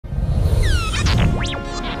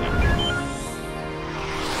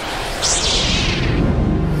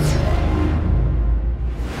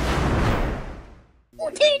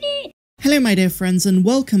Hello my dear friends and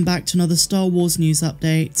welcome back to another Star Wars news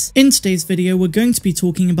update. In today's video we're going to be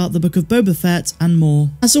talking about the Book of Boba Fett and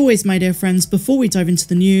more. As always my dear friends, before we dive into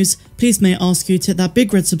the news, please may I ask you to hit that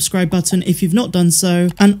big red subscribe button if you've not done so,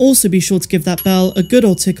 and also be sure to give that bell a good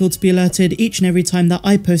old tickle to be alerted each and every time that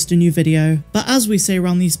I post a new video. But as we say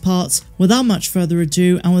around these parts, without much further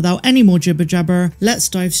ado and without any more jibber jabber, let's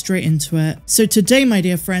dive straight into it. So today my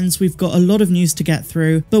dear friends, we've got a lot of news to get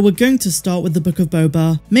through, but we're going to start with the Book of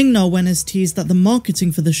Boba. Ming-Na Wen has teased that the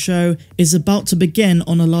marketing for the show is about to begin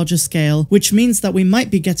on a larger scale, which means that we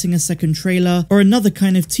might be getting a second trailer or another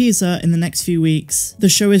kind of teaser in the next few weeks. The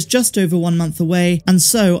show is just over 1 month away, and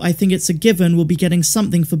so I think it's a given we'll be getting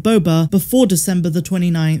something for Boba before December the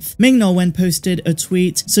 29th. Ming-Na Wen posted a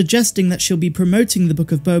tweet suggesting that she'll be promoting the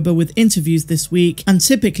Book of Boba with interviews this week, and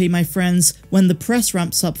typically my friends, when the press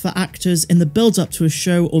ramps up for actors in the build up to a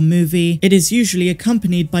show or movie, it is usually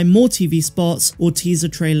accompanied by more TV spots or teaser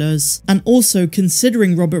trailers. And also,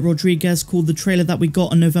 considering Robert Rodriguez called the trailer that we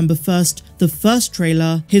got on November 1st the first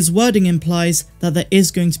trailer, his wording implies that there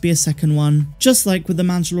is going to be a second one. Just like with The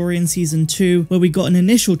Mandalorian Season 2, where we got an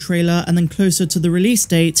initial trailer and then closer to the release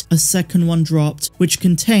date, a second one dropped, which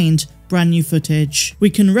contained brand new footage. We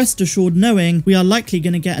can rest assured knowing we are likely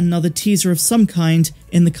going to get another teaser of some kind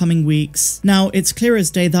in the coming weeks. Now, it's clear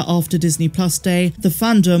as day that after Disney Plus Day, the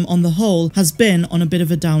fandom on the whole has been on a bit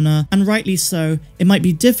of a downer, and rightly so. It might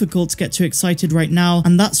be difficult to get too excited right now,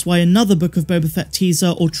 and that's why another Book of Boba Fett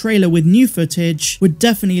teaser or trailer with new footage would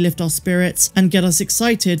definitely lift our spirits and get us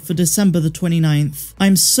excited for December the 29th.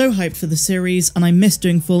 I'm so hyped for the series, and I miss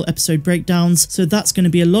doing full episode breakdowns, so that's going to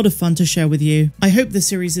be a lot of fun to share with you. I hope the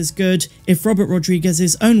series is good. If Robert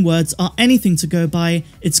Rodriguez's own words are anything to go by,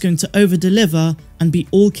 it's going to over-deliver and be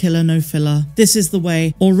all killer no filler. This is the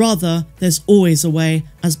way, or rather, there's always a way,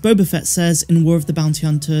 as Boba Fett says in War of the Bounty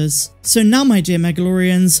Hunters. So now my dear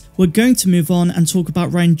Megalorians, we're going to move on and talk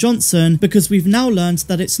about Rian Johnson, because we've now learned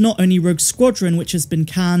that it's not only Rogue Squadron which has been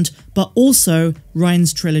canned, but also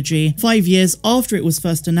Rian's trilogy. 5 years after it was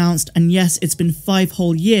first announced, and yes, it's been 5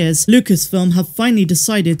 whole years, Lucasfilm have finally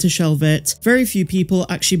decided to shelve it. Very few people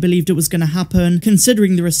actually believed it was going to happen,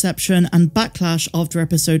 considering the reception and backlash after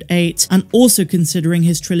episode 8, and also considering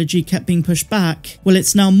his trilogy kept being pushed back. Well,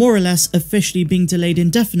 it's now more or less officially being delayed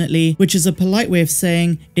indefinitely, which is a polite way of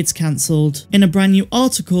saying it's cancelled. In a brand new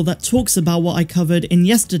article that talks about what I covered in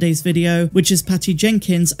yesterday's video, which is Patty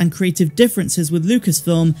Jenkins and creative differences with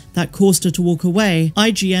Lucasfilm that caused her to walk away,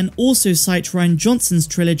 IGN also cite Rian Johnson's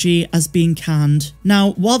trilogy as being canned.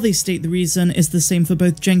 Now, while they state the reason is the same for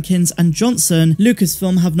both Jenkins and Johnson,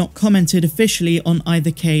 Lucasfilm have not commented officially on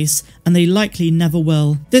either case, and they likely never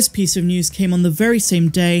will. This piece of news came on the very same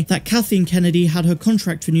day that Kathleen Kennedy had her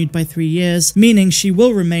contract renewed by 3 years, meaning she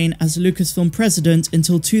will remain as Lucasfilm president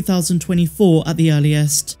until 2024 at the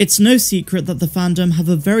earliest. It's no secret that the fandom have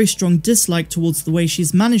a very strong dislike towards the way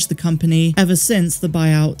she's managed the company ever since the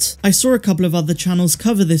buyout. I saw a couple of other channels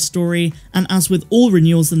cover this story, and as with all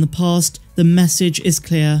renewals in the past, the message is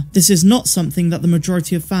clear. This is not something that the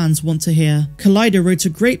majority of fans want to hear. Collider wrote a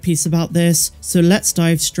great piece about this, so let's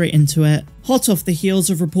dive straight into it. Hot off the heels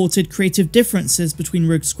of reported creative differences between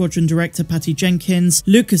Rogue Squadron director Patty Jenkins,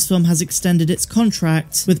 Lucasfilm has extended its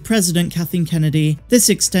contract with President Kathleen Kennedy. This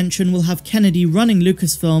extension will have Kennedy running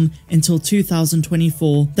Lucasfilm until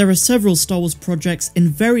 2024. There are several Star Wars projects in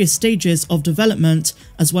various stages of development,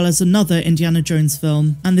 as well as another Indiana Jones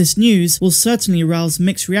film. And this news will certainly arouse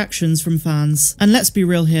mixed reactions from fans. And let's be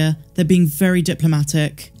real here, they're being very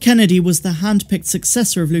diplomatic. Kennedy was the hand-picked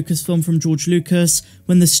successor of Lucasfilm from George Lucas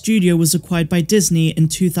when the studio was acquired by Disney in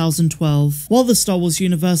 2012. While the Star Wars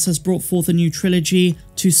universe has brought forth a new trilogy,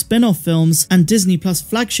 2 spin-off films, and Disney Plus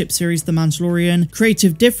flagship series The Mandalorian,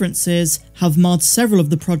 creative differences have marred several of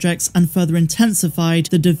the projects and further intensified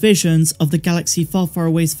the divisions of the galaxy far, far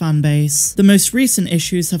away's fanbase. The most recent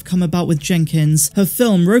issues have come about with Jenkins. Her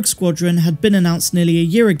film Rogue Squadron had been announced nearly a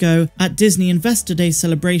year ago at Disney Investor Day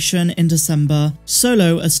celebration in December.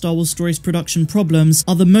 Solo, A Star Wars Story's production problems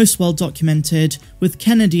are the most well documented, with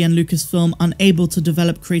Kennedy and Lucasfilm unable to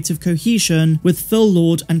develop creative cohesion with Phil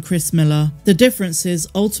Lord and Chris Miller. The differences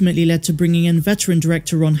ultimately led to bringing in veteran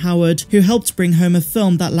director Ron Howard, who helped bring home a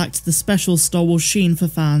film that lacked the special Star Wars sheen for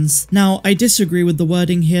fans. Now, I disagree with the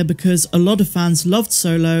wording here because a lot of fans loved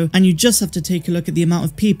Solo, and you just have to take a look at the amount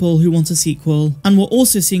of people who want a sequel. And we're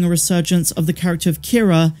also seeing a resurgence of the character of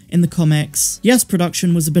Qi'ra in the comics. Yes,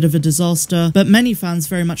 production was a bit of a disaster, but many fans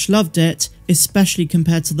very much loved it, especially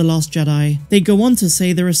compared to The Last Jedi. They go on to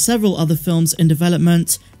say there are several other films in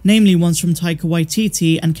development, namely ones from Taika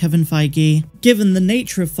Waititi and Kevin Feige. Given the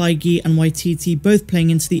nature of Feige and Waititi both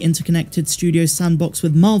playing into the interconnected studio sandbox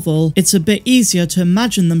with Marvel, it's a bit easier to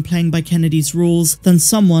imagine them playing by Kennedy's rules than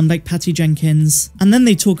someone like Patty Jenkins. And then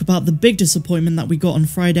they talk about the big disappointment that we got on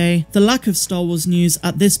Friday. The lack of Star Wars news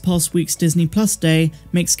at this past week's Disney Plus Day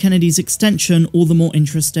makes Kennedy's extension all the more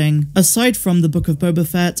interesting. Aside from the Book of Boba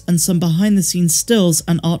Fett and some behind the scenes stills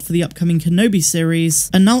and art for the upcoming Kenobi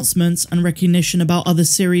series, announcements and recognition about other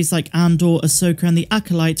series like Andor, Ahsoka and The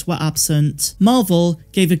Acolyte were absent. Marvel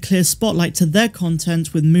gave a clear spotlight to their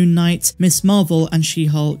content with Moon Knight, Miss Marvel and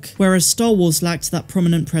She-Hulk, whereas Star Wars lacked that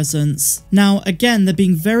prominent presence. Now again, they're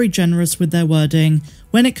being very generous with their wording.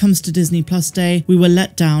 When it comes to Disney Plus Day, we were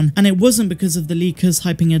let down, and it wasn't because of the leakers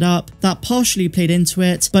hyping it up. That partially played into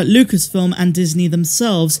it, but Lucasfilm and Disney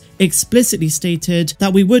themselves explicitly stated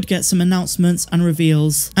that we would get some announcements and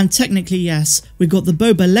reveals. And technically yes, we got the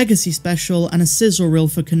Boba Legacy special and a sizzle reel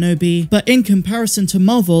for Kenobi, but in comparison to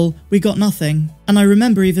Marvel, we got nothing. And I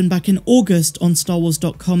remember even back in August on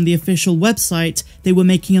StarWars.com, the official website, they were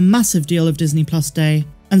making a massive deal of Disney Plus Day.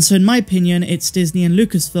 And so in my opinion, it's Disney and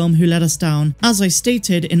Lucasfilm who let us down. As I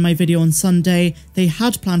stated in my video on Sunday, they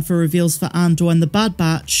had planned for reveals for Andor and the Bad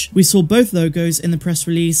Batch. We saw both logos in the press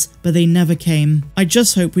release, but they never came. I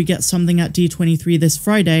just hope we get something at D23 this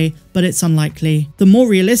Friday, but it's unlikely. The more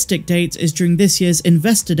realistic date is during this year's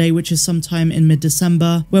Investor Day, which is sometime in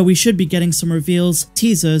mid-December, where we should be getting some reveals,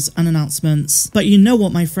 teasers and announcements. But you know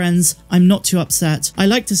what, my friends, I'm not too upset. I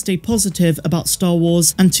like to stay positive about Star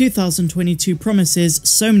Wars, and 2022 promises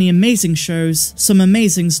so many amazing shows, some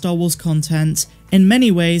amazing Star Wars content. In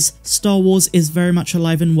many ways, Star Wars is very much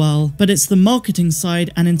alive and well, but it's the marketing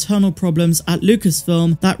side and internal problems at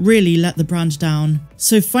Lucasfilm that really let the brand down.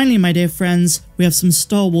 So finally, my dear friends, we have some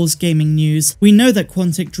Star Wars gaming news. We know that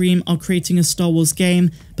Quantic Dream are creating a Star Wars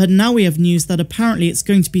game, but now we have news that apparently it's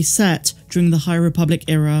going to be set during the High Republic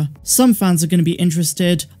era. Some fans are going to be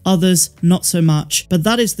interested, others not so much, but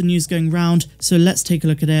that is the news going round, so let's take a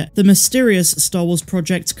look at it. The mysterious Star Wars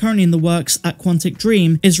project currently in the works at Quantic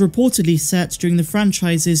Dream is reportedly set during the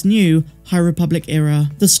franchise's new High Republic era.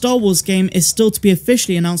 The Star Wars game is still to be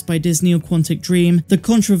officially announced by Disney or Quantic Dream, the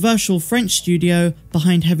controversial French studio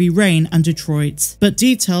behind Heavy Rain and Detroit. But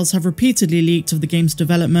details have repeatedly leaked of the game's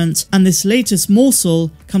development, and this latest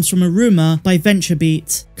morsel comes from a rumor by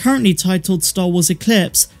VentureBeat. Currently titled Star Wars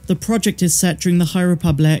Eclipse, the project is set during the High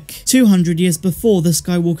Republic, 200 years before the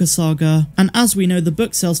Skywalker saga. And as we know, the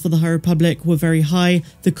book sales for the High Republic were very high,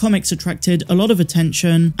 the comics attracted a lot of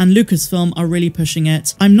attention, and Lucasfilm are really pushing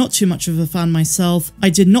it. I'm not too much of a fan myself. I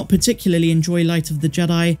did not particularly enjoy Light of the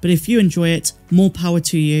Jedi, but if you enjoy it, more power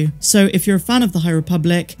to you. So if you're a fan of the High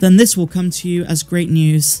Republic, then this will come to you as great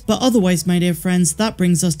news. But otherwise, my dear friends, that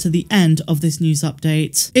brings us to the end of this news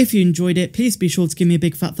update. If you enjoyed it, please be sure to give me a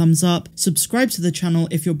big fat thumbs up, subscribe to the channel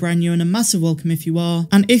if you're brand new, and a massive welcome if you are.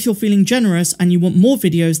 And if you're feeling generous and you want more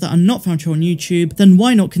videos that are not found here on YouTube, then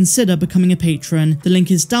why not consider becoming a patron? The link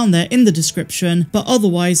is down there in the description. But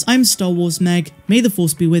otherwise, I'm Star Wars Meg, may the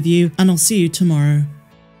Force be with you, and I'll see you tomorrow.